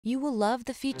You will love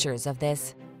the features of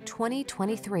this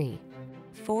 2023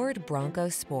 Ford Bronco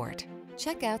Sport.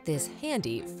 Check out this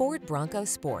handy Ford Bronco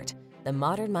Sport, the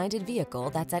modern-minded vehicle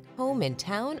that's at home in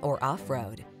town or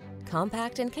off-road.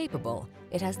 Compact and capable,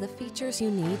 it has the features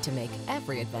you need to make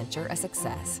every adventure a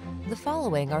success. The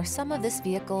following are some of this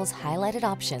vehicle's highlighted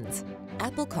options: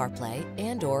 Apple CarPlay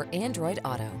and/or Android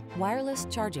Auto, wireless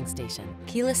charging station,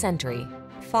 keyless entry,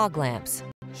 fog lamps,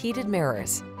 heated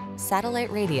mirrors,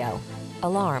 satellite radio,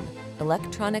 alarm,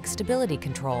 electronic stability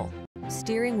control,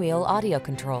 steering wheel audio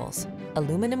controls,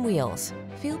 aluminum wheels.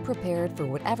 Feel prepared for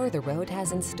whatever the road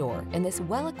has in store in this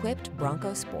well-equipped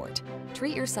Bronco Sport.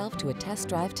 Treat yourself to a test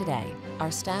drive today.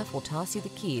 Our staff will toss you the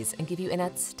keys and give you an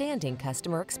outstanding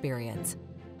customer experience.